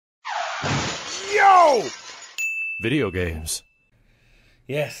Yo! Video games.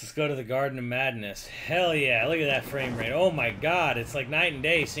 Yes, let's go to the Garden of Madness. Hell yeah, look at that frame rate. Oh my god, it's like night and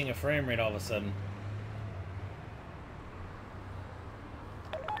day seeing a frame rate all of a sudden.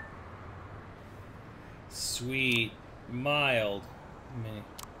 Sweet. Mild. Mini.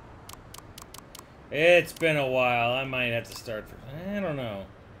 It's been a while. I might have to start for... I don't know.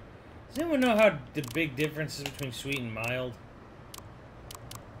 Does anyone know how the big difference is between sweet and mild?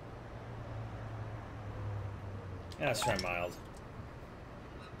 Yeah, let's try mild.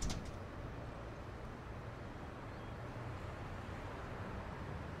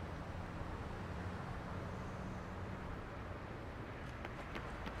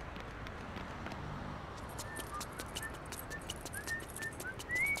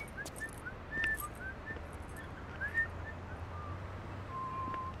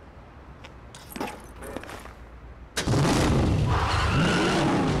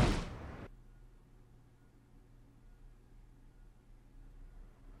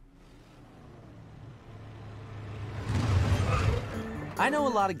 I know a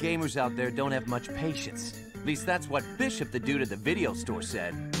lot of gamers out there don't have much patience. At least that's what Bishop, the dude at the video store,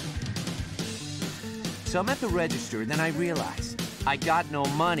 said. So I'm at the register, then I realized I got no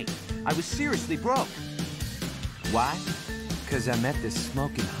money. I was seriously broke. Why? Because I met this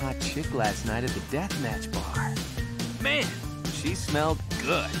smoking hot chick last night at the deathmatch bar. Man, she smelled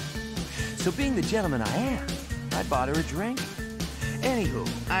good. So being the gentleman I am, I bought her a drink. Anywho,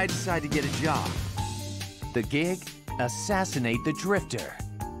 I decided to get a job. The gig? Assassinate the Drifter.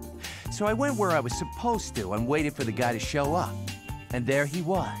 So I went where I was supposed to and waited for the guy to show up. And there he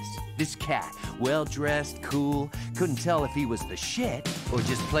was. This cat, well-dressed, cool, couldn't tell if he was the shit or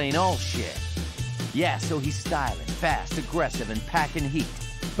just plain old shit. Yeah, so he's styling, fast, aggressive, and packing heat.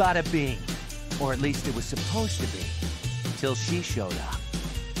 Bada bing. Or at least it was supposed to be. Till she showed up.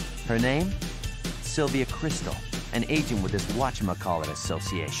 Her name? Sylvia Crystal, an agent with this whatchamacallit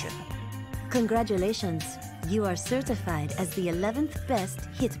association. Congratulations. You are certified as the 11th best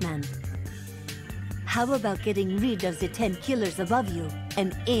hitman. How about getting rid of the 10 killers above you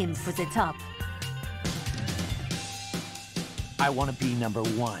and aim for the top? I want to be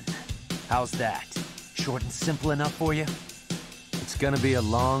 #1. How's that? Short and simple enough for you? It's gonna be a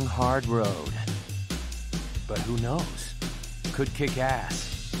long, hard road. But who knows? Could kick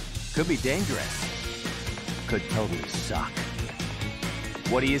ass. Could be dangerous. Could totally suck.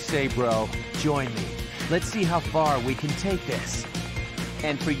 What do you say, bro? Join me. Let's see how far we can take this.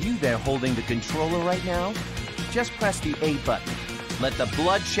 And for you there holding the controller right now, just press the A button. Let the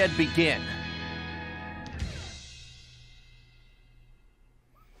bloodshed begin.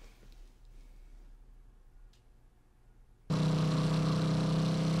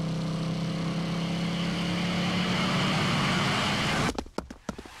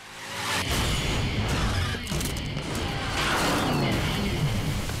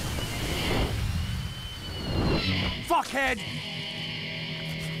 Fuckhead!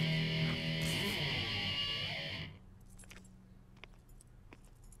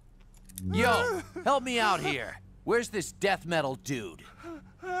 Yo, help me out here. Where's this death metal dude?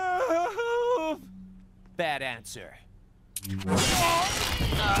 Bad answer.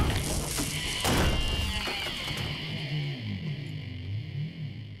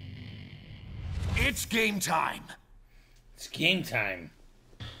 It's game time. It's game time.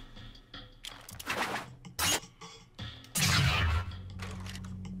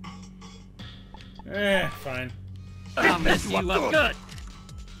 Fine. I'll mess you up good.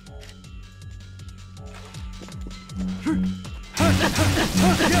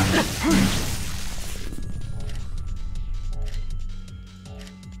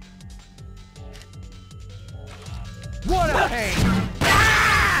 What a pain!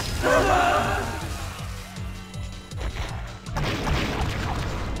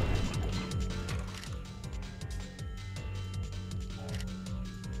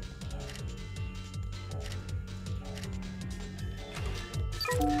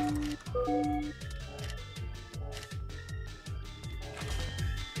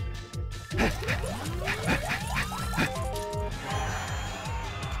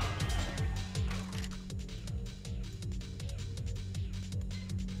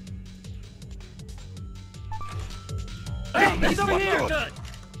 He's over here! Good.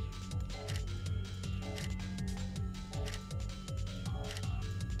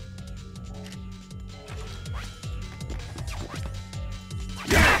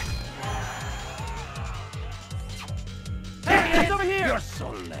 Hey, he's over here! You're so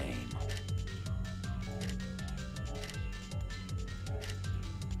lame.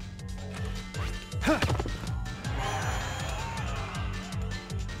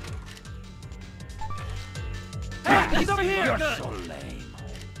 He's over here! You're Good. so lame.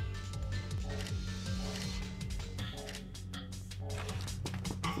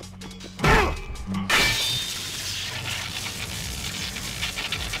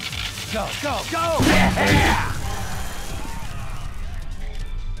 Go, go, go! Yeah!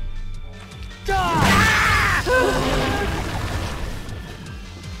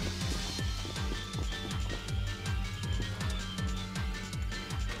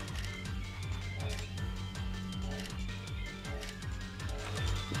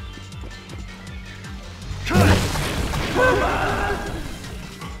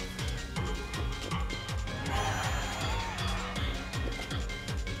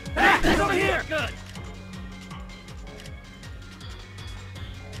 He's over here! Good.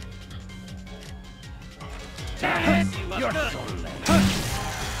 Dang it, you You're good. so lame.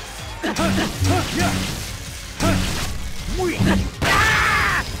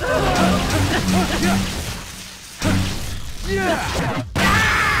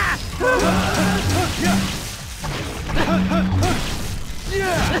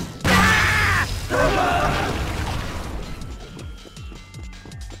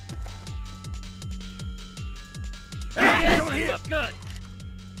 Hey, over here! Good.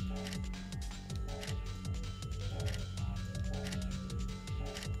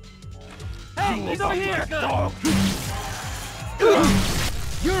 Hey, he's over here! Good. Dog.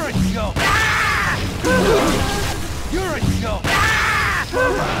 You're a joke! You're a joke!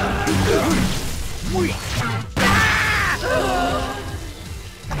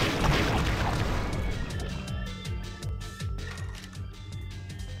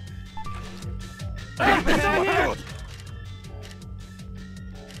 Hey, he's over here!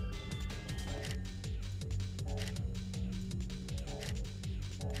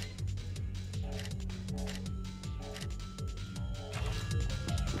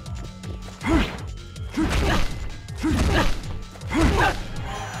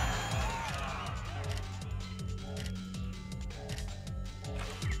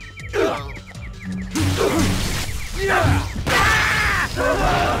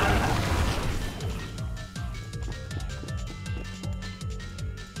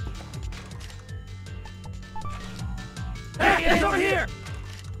 Hey, he's over here!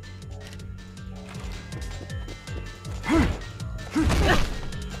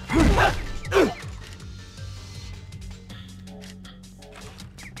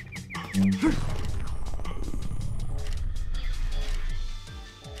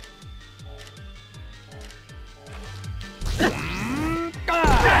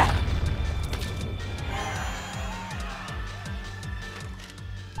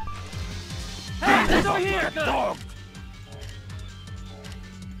 Hey, he's over here! Good. Dog.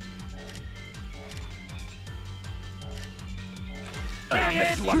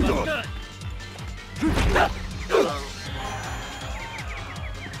 Hey, You are good. good.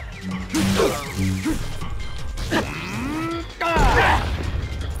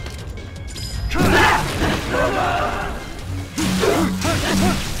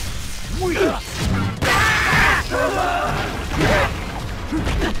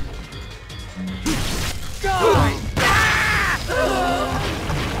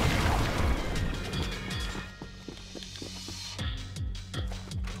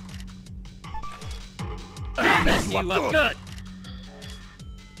 You are good.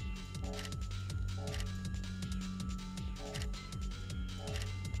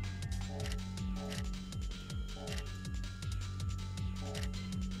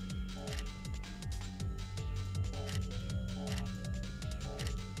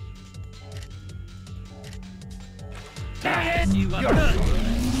 Dang it, you are good.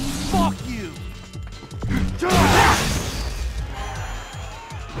 Fuck you!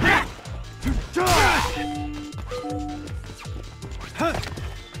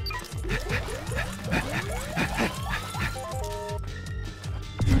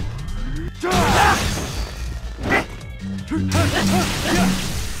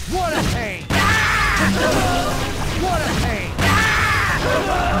 What a pain! What a pain!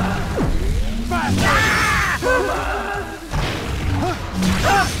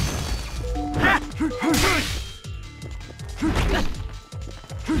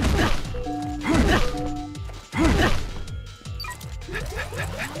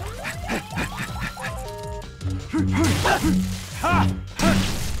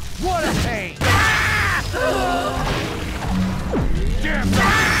 What a pain! Damn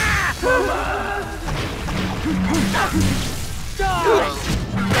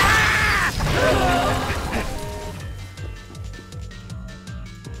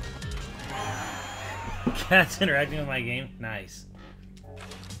Cat's interacting with my game. Nice.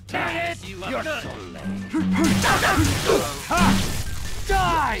 Dang it, You're so lame.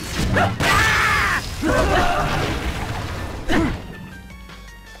 Die!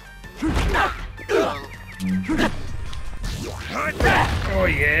 Oh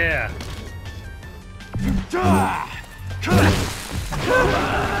yeah.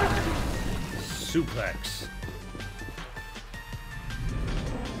 Suplex.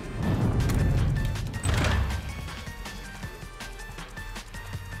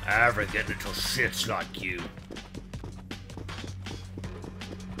 Arrogant little shits like you.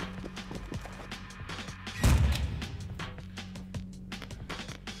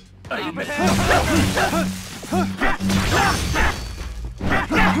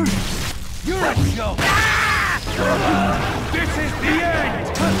 You're a joke! This is the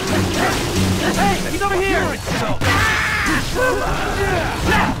end! Hey, he's over here! You're a joke!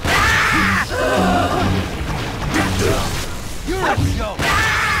 You're a joke!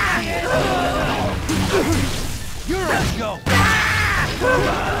 You're a joke!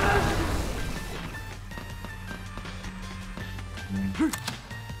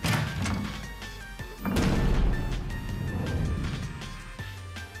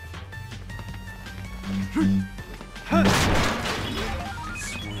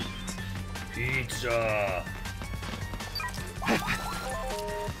 Pizza.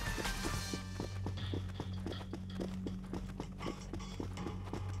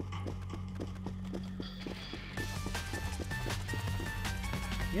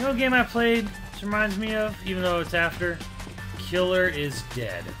 You know what game I played this reminds me of, even though it's after? Killer is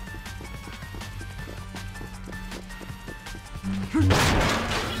Dead.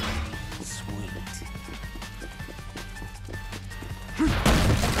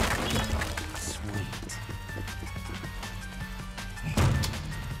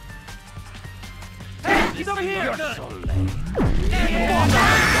 He's over here! You're so lame.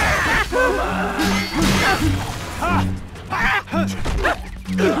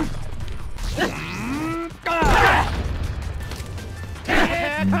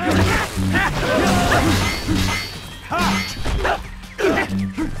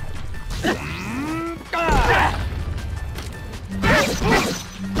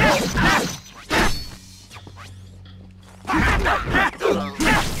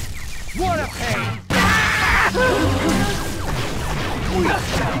 What a pain!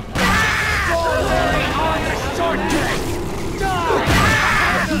 Strawberry on the shortcake! Die!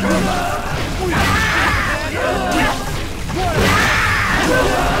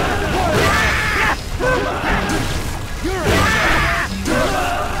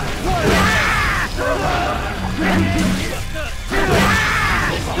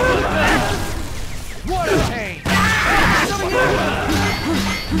 What a pain!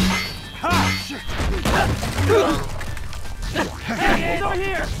 Hey, he's over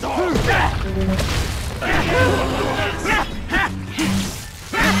here!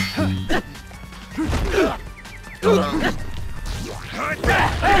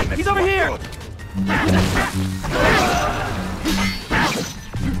 Hey, he's over here!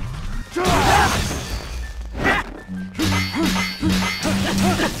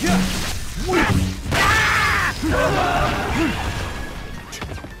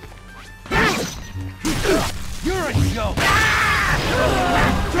 You're a joke!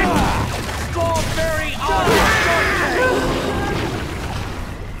 Strawberry on the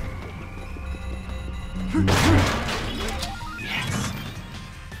Yes!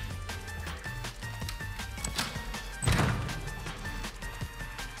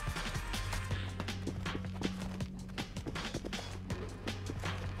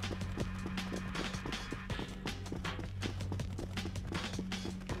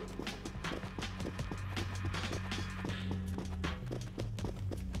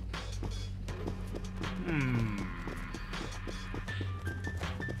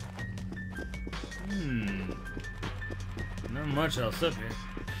 Not much else up here.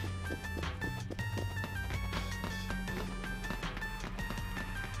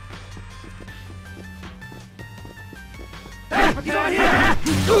 He's on here!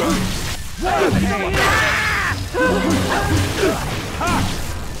 What a pain!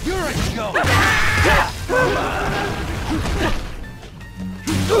 You're a joke!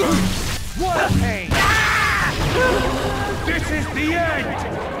 What a pain! This is the end!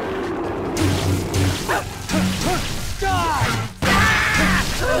 Die!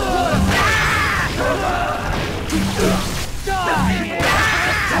 Die!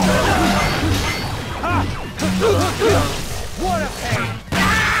 What a pain!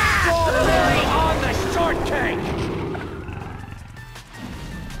 Strawberry on the shortcake!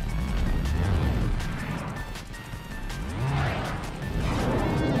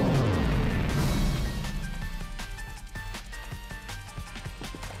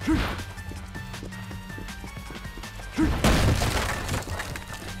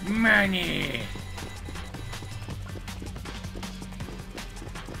 Money!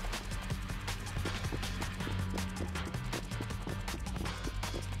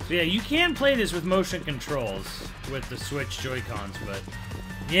 So yeah, you can play this with motion controls with the Switch Joy-Cons, but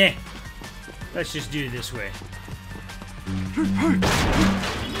yeah, let's just do it this way.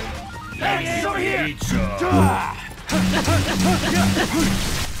 Hey, over here! Pizza.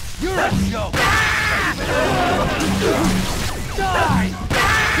 You're a joke! Die!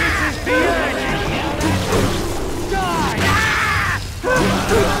 This is the end! Die!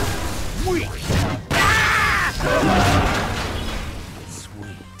 Weak!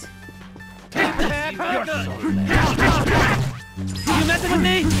 You're good! You messing with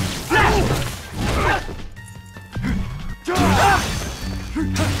me?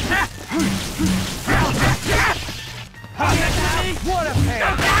 What a pain!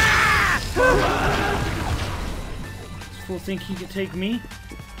 Does fool think he can take me?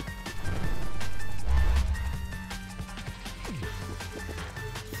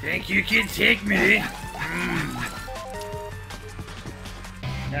 Think you can take me?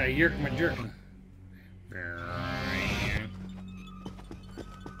 Now yerk my jerkin.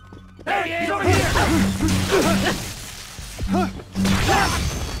 Hey, he's over here!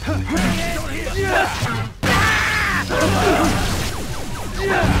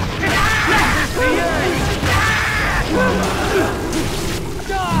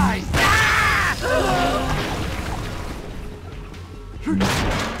 Die!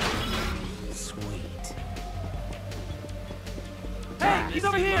 Sweet. Hey, he's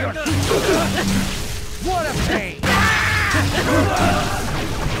over here! What a pain!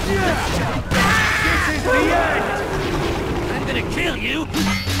 This is the end! I'm gonna kill you!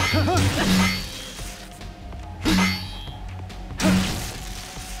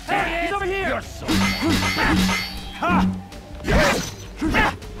 Hey, he's over here! You're so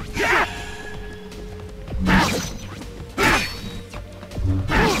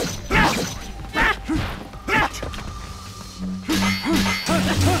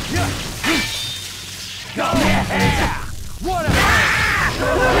What a pain!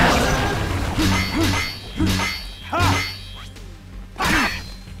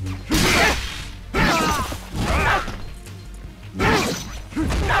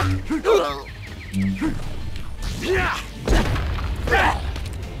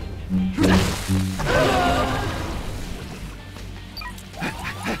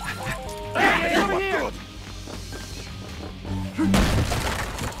 Hey, over here!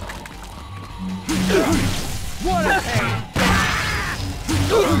 What a pain!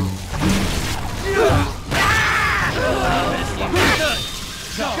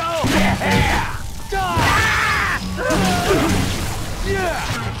 Go!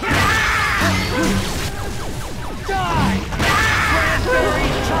 Die! Cranberry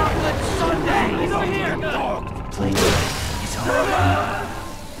chocolate sundae! He's over here!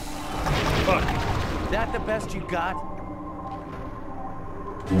 Fuck. That the best you got?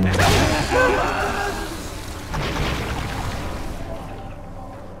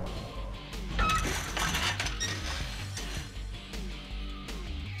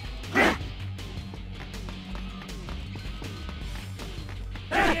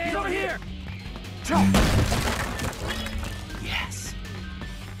 Hey, he's over here! Yes.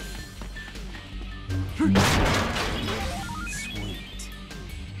 Sweet.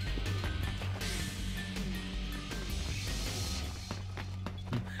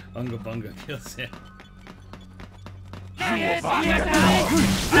 Unga Bunga kills him.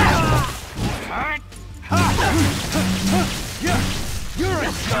 You're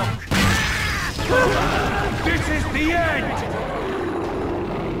a joke! This is the end!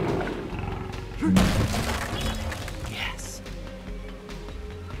 Yes.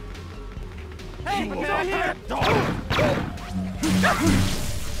 Hey, he's over here!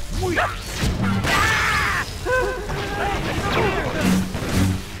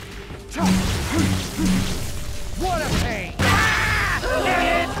 What a pain!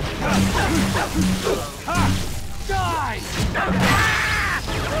 Die!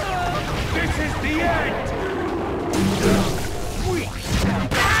 This is the end!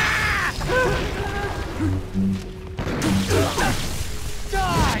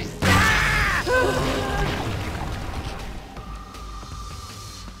 Die!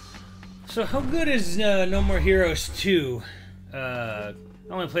 So how good is No More Heroes 2? I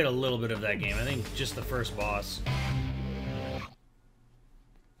only played a little bit of that game. I think just the first boss.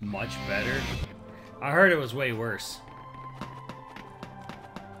 Much better. I heard it was way worse.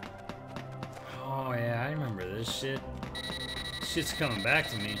 Oh yeah, I remember this shit. Shit's coming back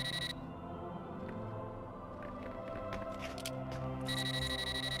to me.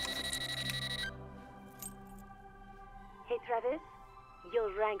 Your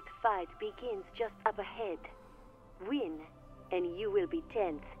ranked fight begins just up ahead. Win, and you will be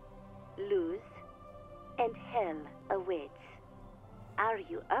 10th. Lose, and hell awaits. Are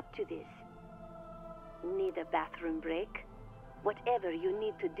you up to this? Need a bathroom break? Whatever you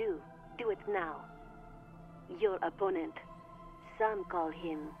need to do it now. Your opponent, some call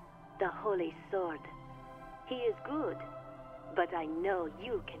him the Holy Sword. He is good, but I know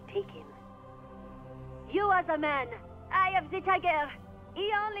you can take him. You are the man. I am the tiger. He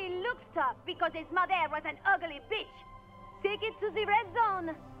only looks tough because his mother was an ugly bitch. Take it to the red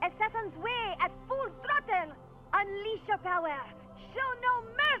zone. Assassin's Way at full throttle. Unleash your power. Show no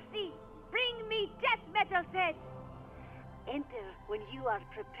mercy. Bring me death metal sets. Enter when you are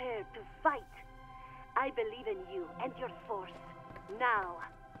prepared to fight. I believe in you and your force. Now,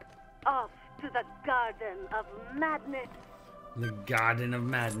 off to the Garden of Madness. The Garden of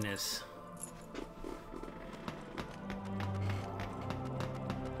Madness.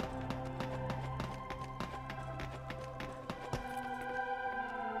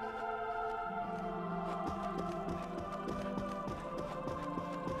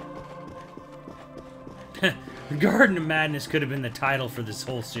 The Garden of Madness could have been the title for this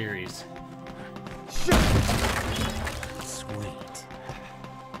whole series. Sweet.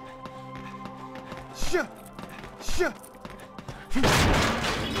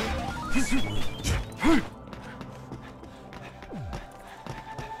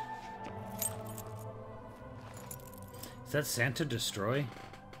 Is that Santa Destroy?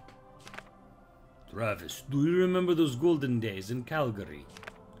 Travis, do you remember those golden days in Calgary?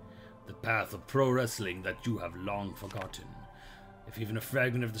 The path of pro wrestling that you have long forgotten. If even a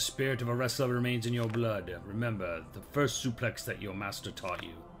fragment of the spirit of a wrestler remains in your blood, remember the first suplex that your master taught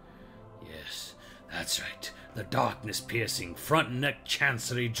you. Yes, that's right. The darkness-piercing front neck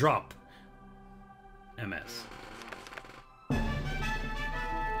chancery drop. MS.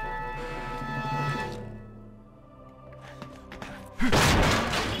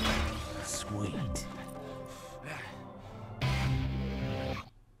 Sweet.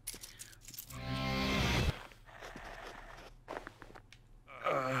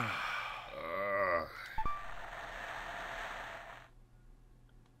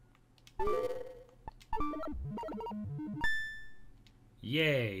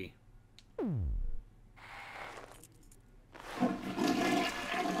 Yay.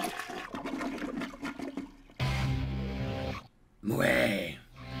 Mwah.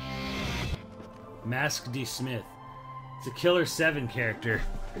 Mask D. Smith. It's a Killer 7 character.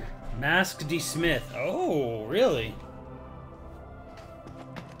 Mask D. Smith. Oh, really?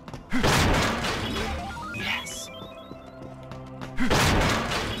 Yes.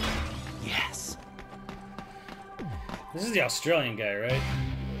 Yes. This is the Australian guy, right?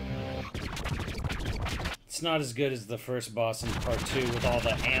 It's not as good as the first boss in part 2 with all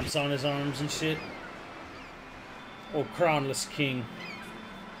the amps on his arms and shit. Oh, Crownless King.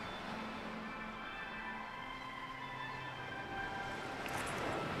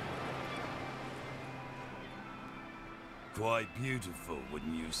 Quite beautiful,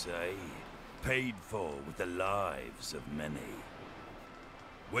 wouldn't you say? Paid for with the lives of many.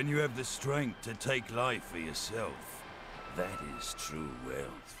 When you have the strength to take life for yourself, that is true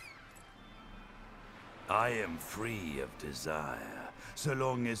wealth. I am free of desire. So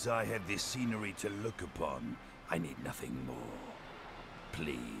long as I have this scenery to look upon, I need nothing more.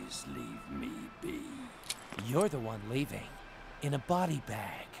 Please leave me be. You're the one leaving. In a body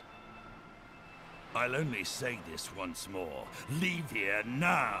bag. I'll only say this once more. Leave here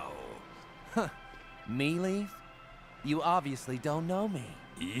now! Huh. Me leave? You obviously don't know me.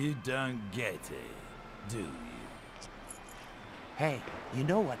 You don't get it, do you? Hey, you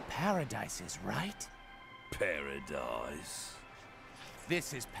know what paradise is, right? Paradise?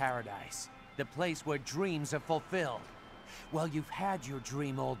 This is paradise. The place where dreams are fulfilled. Well, you've had your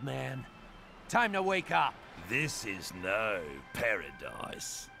dream, old man. Time to wake up! This is no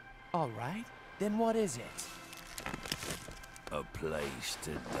paradise. All right. Then what is it? A place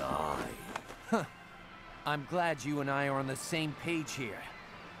to die. Huh. I'm glad you and I are on the same page here.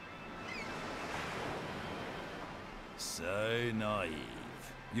 So naive.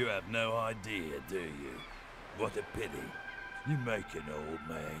 You have no idea, do you? What a pity. You make an old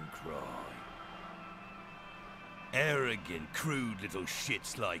man cry. Arrogant, crude little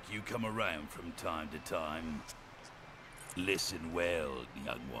shits like you come around from time to time. Listen well,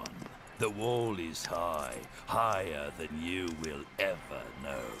 young one. The wall is high, higher than you will ever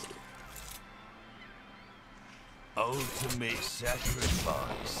know. Ultimate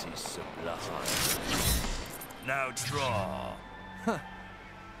sacrifice is sublime. Now draw. Huh.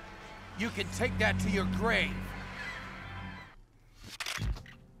 You can take that to your grave.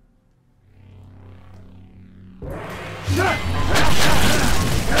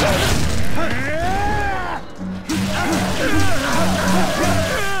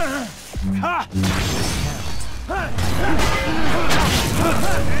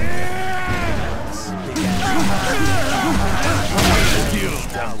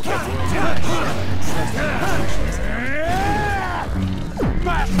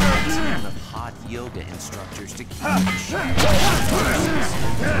 Team of hot yoga instructors to keep me sharp.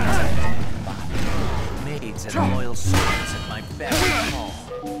 Maids and loyal servants at my beck and call.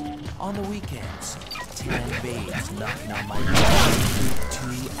 On the weekends, 10 babes knocking on my door for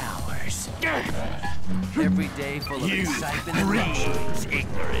 2 hours. Every day full of excitement and luxury.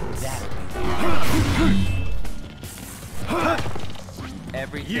 Ignorance.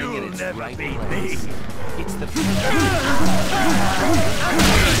 Everything You'll in its never right beat place. me. It's the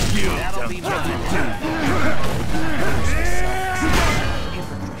You'll that'll be mine.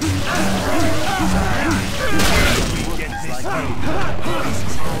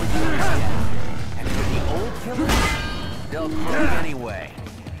 And for the old killers, they'll croak anyway.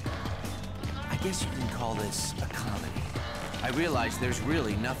 I guess you can call this a comedy. I realize there's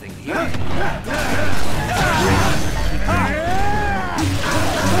really nothing here.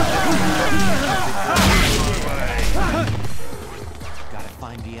 Gotta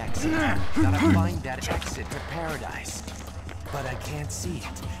find the exit. Gotta find that exit to paradise. But I can't see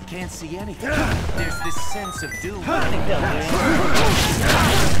it. Can't see anything. There's this sense of doom.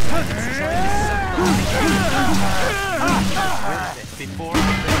 Before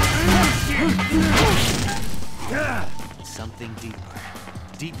something deeper.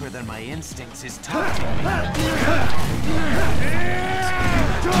 Deeper than my instincts is taunting me.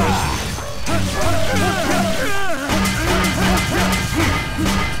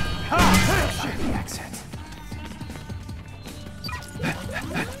 Find the exit.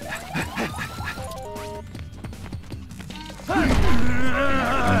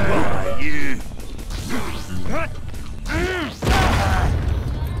 You.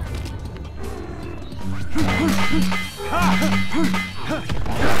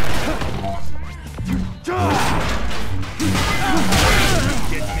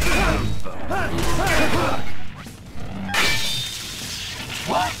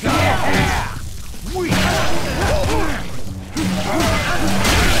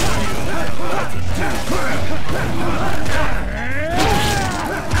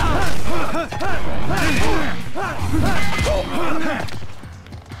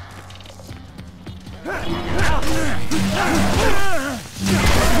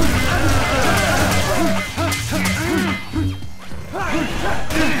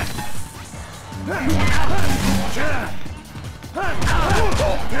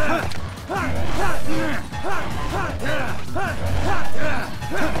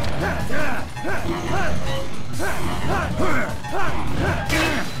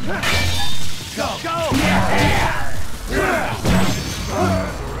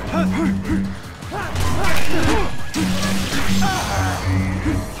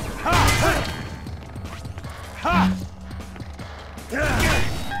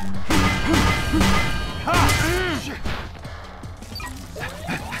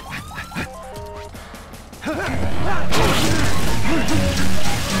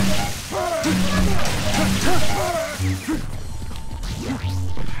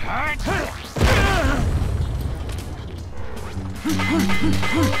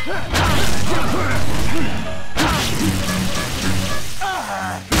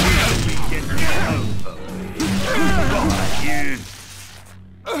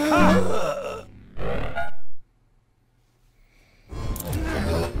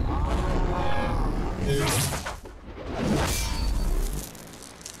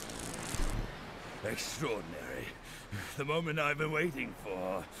 Extraordinary. The moment I've been waiting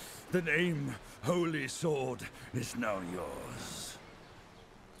for. The name Holy Sword is now yours.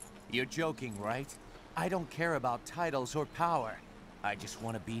 You're joking, right? I don't care about titles or power. I just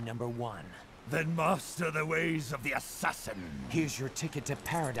want to be #1. Then master the ways of the assassin. Here's your ticket to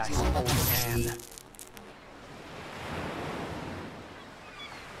paradise, old man.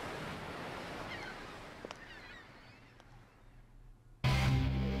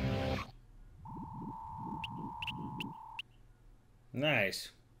 Nice.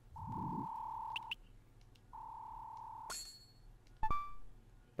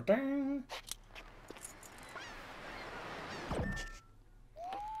 Ba-dang.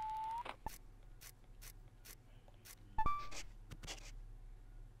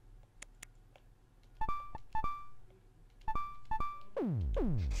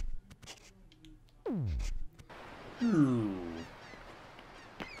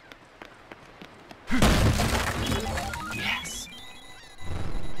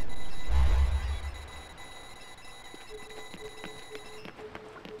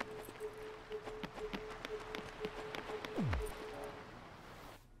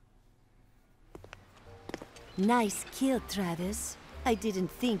 Nice kill, Travis. I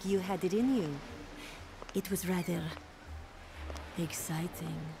didn't think you had it in you. It was rather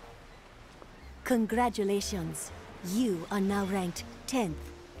exciting. Congratulations. You are now ranked 10th.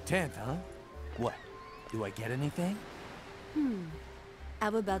 10th, huh? What? Do I get anything?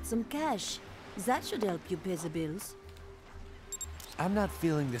 How about some cash? That should help you pay the bills. I'm not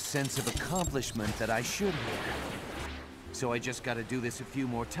feeling the sense of accomplishment that I should here. So I just gotta do this a few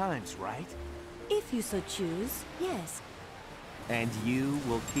more times, right? If you so choose, yes. And you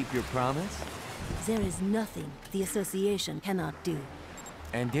will keep your promise? There is nothing the association cannot do.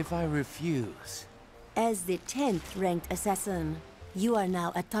 And if I refuse? As the 10th ranked assassin, you are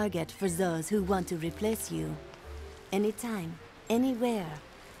now a target for those who want to replace you. Anytime, anywhere.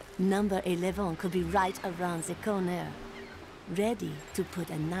 Number 11 could be right around the corner, ready to put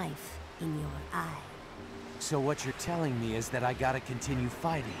a knife in your eye. So what you're telling me is that I gotta continue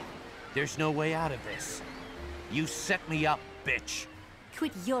fighting. There's no way out of this. You set me up, bitch.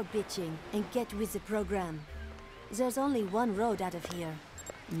 Quit your bitching and get with the program. There's only one road out of here.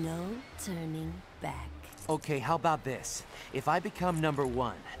 No turning back. Okay, how about this? If I become number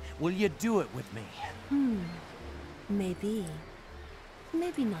 1, will you do it with me? Maybe.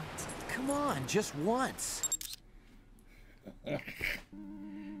 Maybe not. Come on, just once.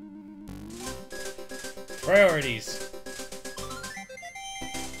 Priorities.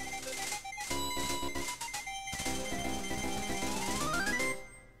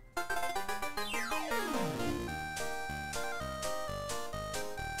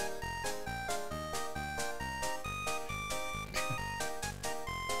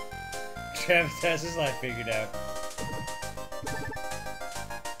 Travis has his life figured out.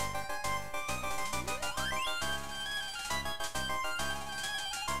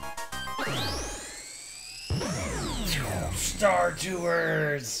 Star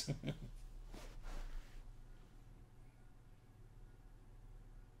Tours!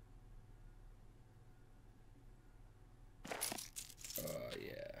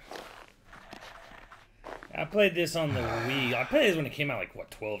 I played this on the Wii. I played this when it came out, like, what,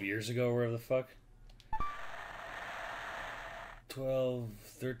 12 years ago, or whatever the fuck? 12,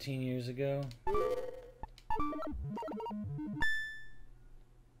 13 years ago?